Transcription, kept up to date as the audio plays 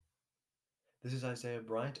This is Isaiah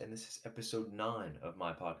Bryant, and this is episode 9 of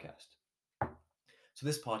my podcast. So,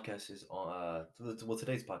 this podcast is on,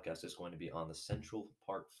 today's podcast is going to be on the Central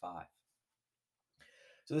Park 5.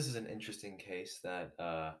 So, this is an interesting case that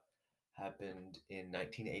happened in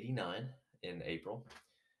 1989 in April.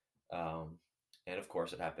 And of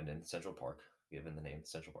course, it happened in Central Park, given the name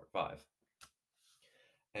Central Park 5.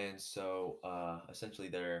 And so, essentially,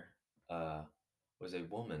 there was a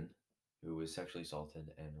woman who was sexually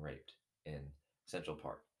assaulted and raped in Central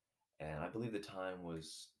Park. And I believe the time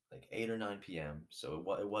was like 8 or 9 p.m. So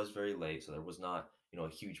it was very late. So there was not, a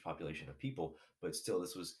huge population of people, but still,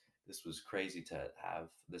 this was crazy to have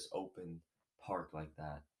this open park like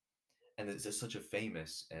that. And it's just such a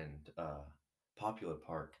famous and popular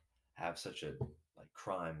park have such a like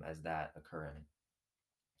crime as that occur in it.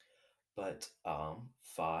 But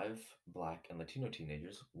five Black and Latino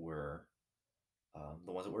teenagers were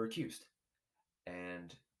the ones that were accused,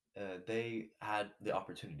 and they had the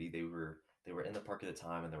opportunity. They were in the park at the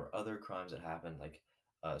time, and there were other crimes that happened, like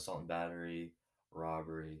assault and battery,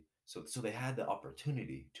 robbery. So they had the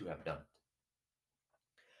opportunity to have done it.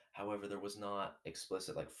 However, there was not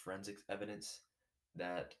explicit like forensic evidence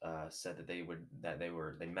that said that they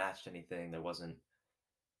matched anything. There wasn't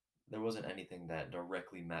anything that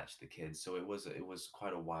directly matched the kids. So it was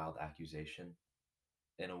quite a wild accusation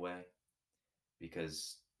in a way,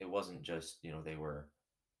 because it wasn't just they were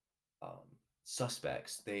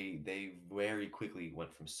suspects. They very quickly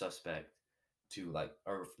went from suspect to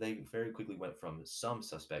or they very quickly went from some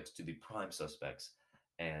suspects to the prime suspects,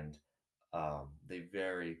 and they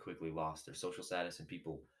very quickly lost their social status, and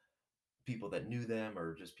people that knew them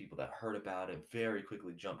or just people that heard about it very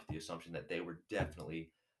quickly jumped to the assumption that they were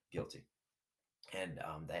definitely guilty. And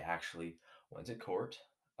they actually went to court.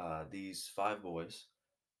 These five boys,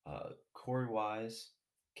 Corey Wise,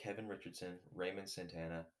 Kevin Richardson, Raymond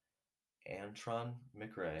Santana, Antron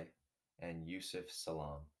McRae, and Yusuf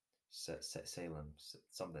Salam, Salem,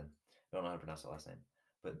 something. I don't know how to pronounce the last name.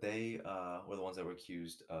 But they were the ones that were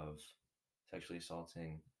accused of sexually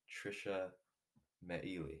assaulting Trisha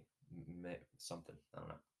Meili, something. I don't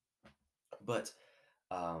know. But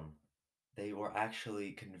um, they were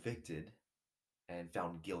actually convicted and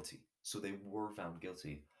found guilty. So they were found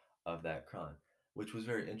guilty of that crime, which was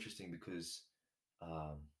very interesting because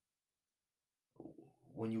um,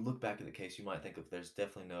 when you look back at the case, you might think of there's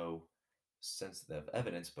definitely no sensitive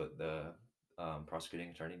evidence, but the prosecuting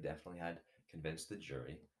attorney definitely had convinced the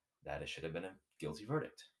jury that it should have been a guilty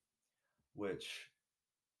verdict, which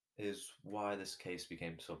is why this case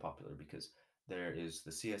became so popular, because there is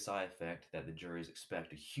the CSI effect that the juries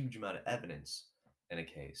expect a huge amount of evidence in a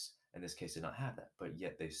case, and this case did not have that, but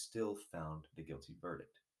yet they still found the guilty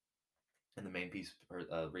verdict. And the main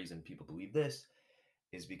reason people believe this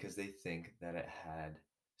is because they think that it had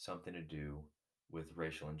something to do with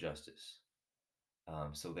racial injustice.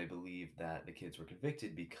 So they believe that the kids were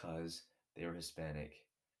convicted because they were Hispanic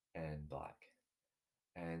and Black,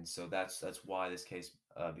 and so that's why this case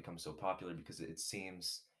becomes so popular, because it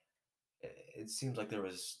seems like there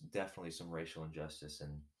was definitely some racial injustice,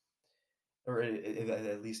 and or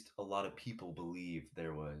at least a lot of people believe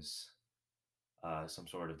there was some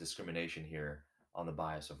sort of discrimination here on the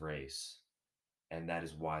bias of race, and that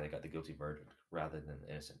is why they got the guilty verdict rather than the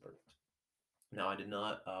innocent verdict. Now, I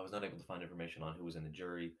was not able to find information on who was in the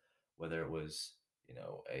jury, whether it was,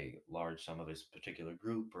 a large sum of this particular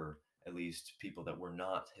group, or at least people that were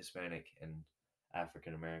not Hispanic and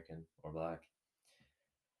African American or Black.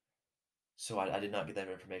 So I did not get that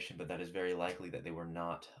information, but that is very likely that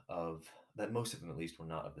that most of them at least were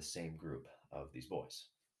not of the same group of these boys.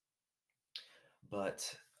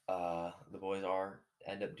 But the boys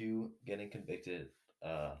end up getting convicted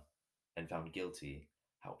and found guilty.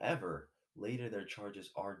 However, later their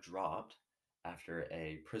charges are dropped after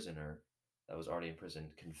a prisoner that was already in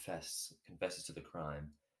prison confesses to the crime,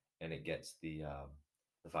 and it gets the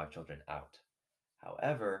five children out.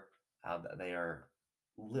 However, they are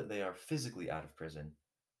physically out of prison,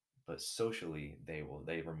 but socially they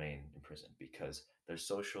remain in prison, because their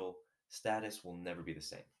social status will never be the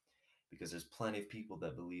same. Because there's plenty of people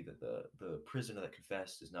that believe that the prisoner that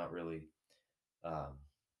confessed is not really um,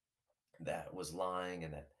 that was lying,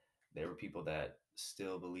 and that there were people that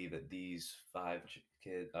still believe that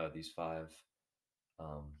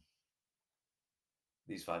um,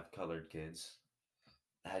 these five colored kids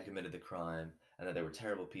had committed the crime, and that they were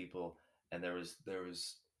terrible people, and there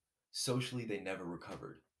was socially they never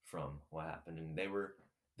recovered from what happened, and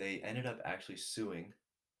they ended up actually suing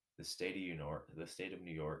the state of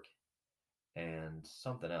New York and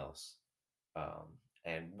something else,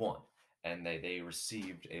 and won. And they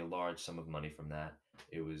received a large sum of money from that.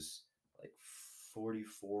 It was like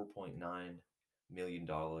 $44.9 million in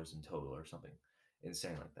total or something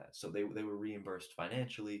insane like that. So they were reimbursed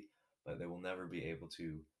financially, but they will never be able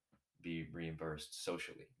to be reimbursed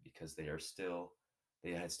socially because they had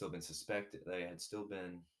still been suspected, they had still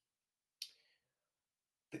been,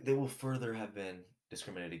 they will further have been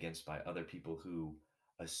discriminated against by other people who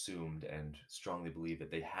assumed and strongly believed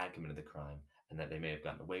that they had committed the crime and that they may have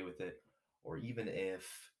gotten away with it. Or even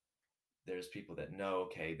if there's people that know,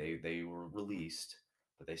 okay, they were released,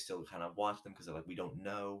 but they still kind of watch them because they're like, we don't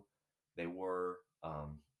know, they were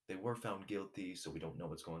they were found guilty, so we don't know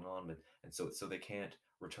what's going on, and so they can't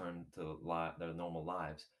return to their normal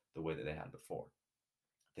lives the way that they had before.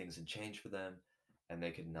 Things had changed for them, and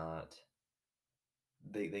they could not,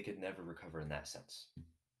 they could never recover in that sense.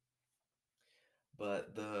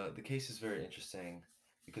 But the case is very interesting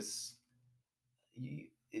because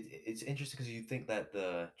it's interesting because you think that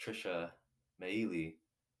the Trisha Meili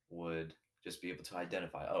would just be able to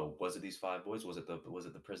identify, oh, was it these five boys? Was it the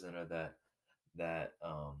prisoner that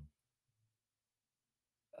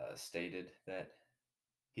stated that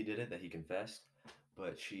he did it, that he confessed?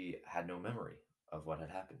 But she had no memory of what had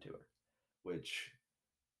happened to her, which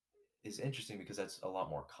is interesting because that's a lot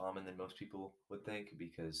more common than most people would think,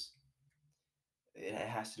 because it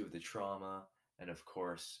has to do with the trauma, and of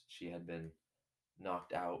course she had been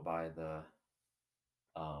knocked out by the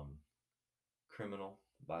um, criminal,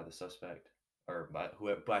 by the suspect, or by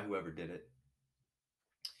whoever did it,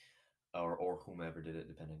 or whomever did it,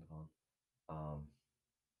 depending upon. Um,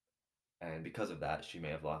 and because of that, she may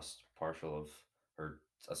have lost partial of her,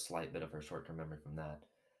 a slight bit of her short term memory from that.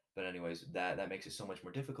 But anyways, that makes it so much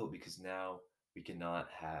more difficult because now we cannot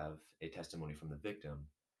have a testimony from the victim,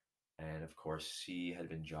 and of course she had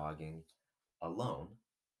been jogging alone,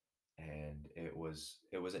 and it was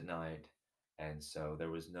at night, and so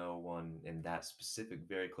there was no one in that specific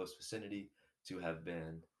very close vicinity to have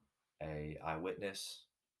been a eyewitness.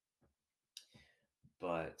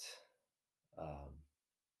 But um,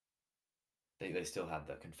 they still had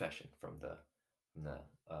the confession from the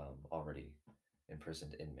already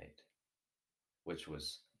imprisoned inmate, which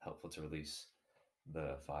was helpful to release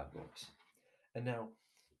the five boys. And now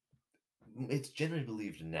it's generally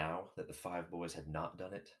believed now that the five boys had not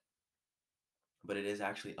done it, but it is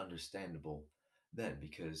actually understandable then,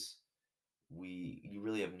 because you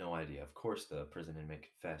really have no idea. Of course, the prison inmate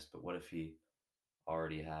confessed, but what if he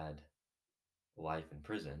already had life in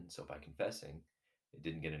prison? So by confessing, it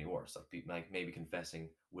didn't get any worse. Like maybe confessing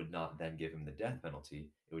would not then give him the death penalty.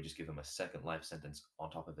 It would just give him a second life sentence on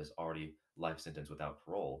top of his already life sentence without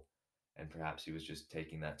parole, and perhaps he was just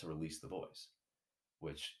taking that to release the boys.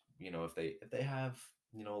 Which, if they have,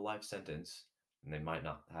 a life sentence, and they might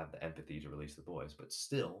not have the empathy to release the boys, but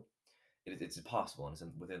still, it's possible, and it's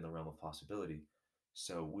within the realm of possibility.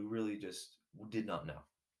 So we really just did not know.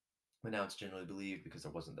 But now it's generally believed, because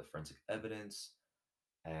there wasn't the forensic evidence,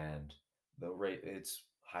 and it's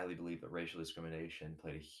highly believed that racial discrimination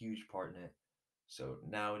played a huge part in it. So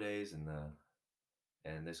nowadays,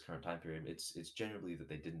 in this current time period, it's generally believed that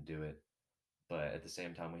they didn't do it. But at the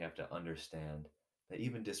same time, we have to understand that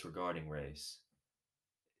even disregarding race,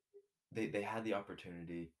 they had the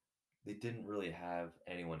opportunity. They didn't really have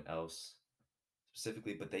anyone else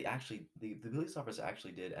specifically, but the police officer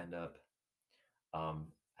actually did end up um,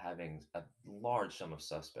 having a large sum of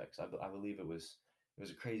suspects. I believe it was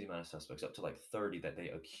a crazy amount of suspects, up to like 30 that they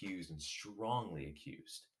accused and strongly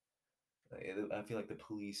accused. I feel like the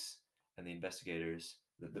police and the investigators,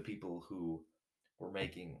 the people who were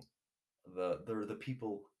making the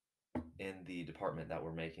people in the department that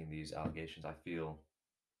were making these allegations, I feel,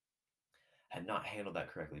 had not handled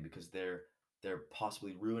that correctly, because they're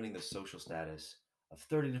possibly ruining the social status of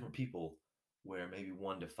 30 different people where maybe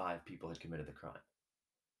 1 to 5 people had committed the crime.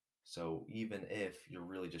 So even if you're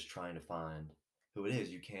really just trying to find who it is,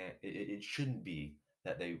 you can't, it shouldn't be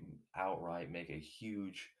that they outright make a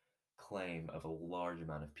huge claim of a large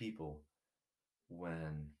amount of people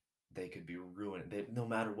when they could be ruining, no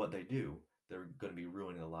matter what they do, they're going to be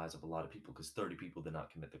ruining the lives of a lot of people, because 30 people did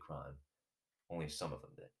not commit the crime. Only some of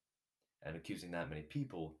them did. And accusing that many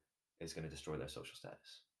people is going to destroy their social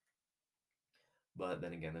status. But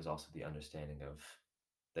then again, there's also the understanding of,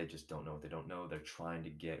 they just don't know what they don't know. They're trying to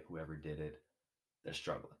get whoever did it. They're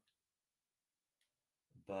struggling.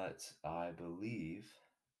 But I believe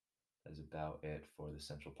that's about it for the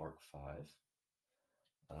Central Park 5.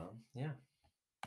 Yeah.